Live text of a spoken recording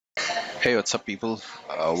Hey, what's up, people?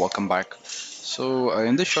 Welcome back.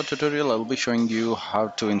 In this short tutorial, I'll be showing you how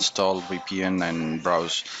to install VPN and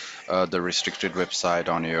browse the restricted website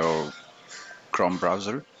on your Chrome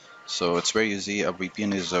browser. So, it's very easy. A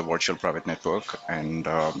VPN is a virtual private network, and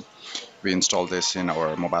we install this in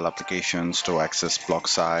our mobile applications to access blog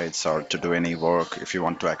sites or to do any work if you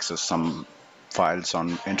want to access some files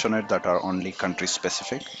on internet that are only country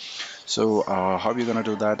specific. How you're gonna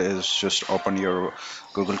do that is just open your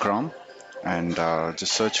Google Chrome and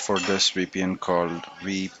just search for this VPN called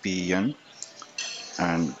VPN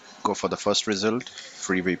and go for the first result,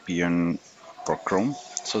 free VPN for Chrome.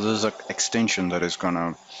 So this is an extension that is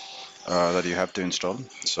gonna that you have to install.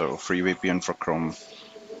 So free VPN for Chrome.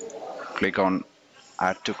 Click on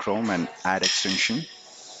Add to Chrome and Add extension,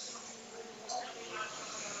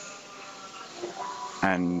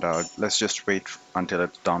 and let's just wait until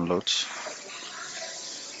it downloads.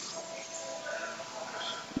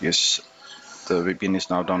 Yes, the VPN is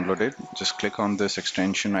now downloaded. Just click on this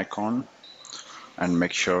extension icon and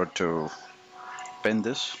make sure to pin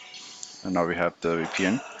this. And now we have the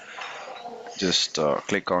VPN. Just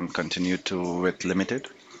click on continue to with limited.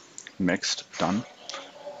 Next, done.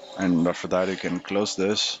 And after that, you can close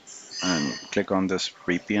this and click on this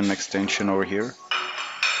VPN extension over here.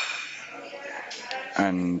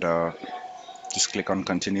 And just click on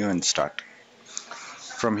continue and start.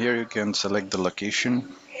 From here, you can select the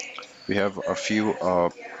location. We have a few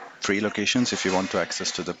free locations. If you want to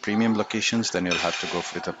access to the premium locations, then you'll have to go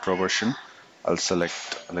with the pro version. I'll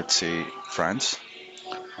select, let's say, France,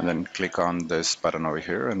 and then click on this button over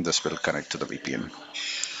here, and this will connect to the VPN.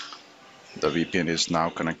 The VPN is now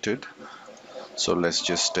connected. So let's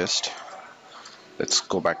just test. Let's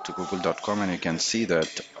go back to google.com, and you can see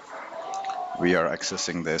that we are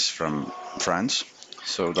accessing this from France.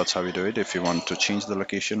 So that's how we do it. If you want to change the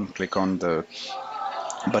location, click on the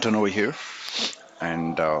button over here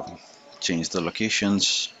and change the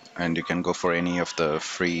locations, and you can go for any of the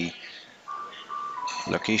free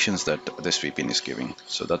locations that this VPN is giving.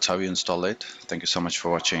 So that's how you install it. Thank you so much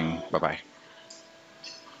for watching. Bye bye.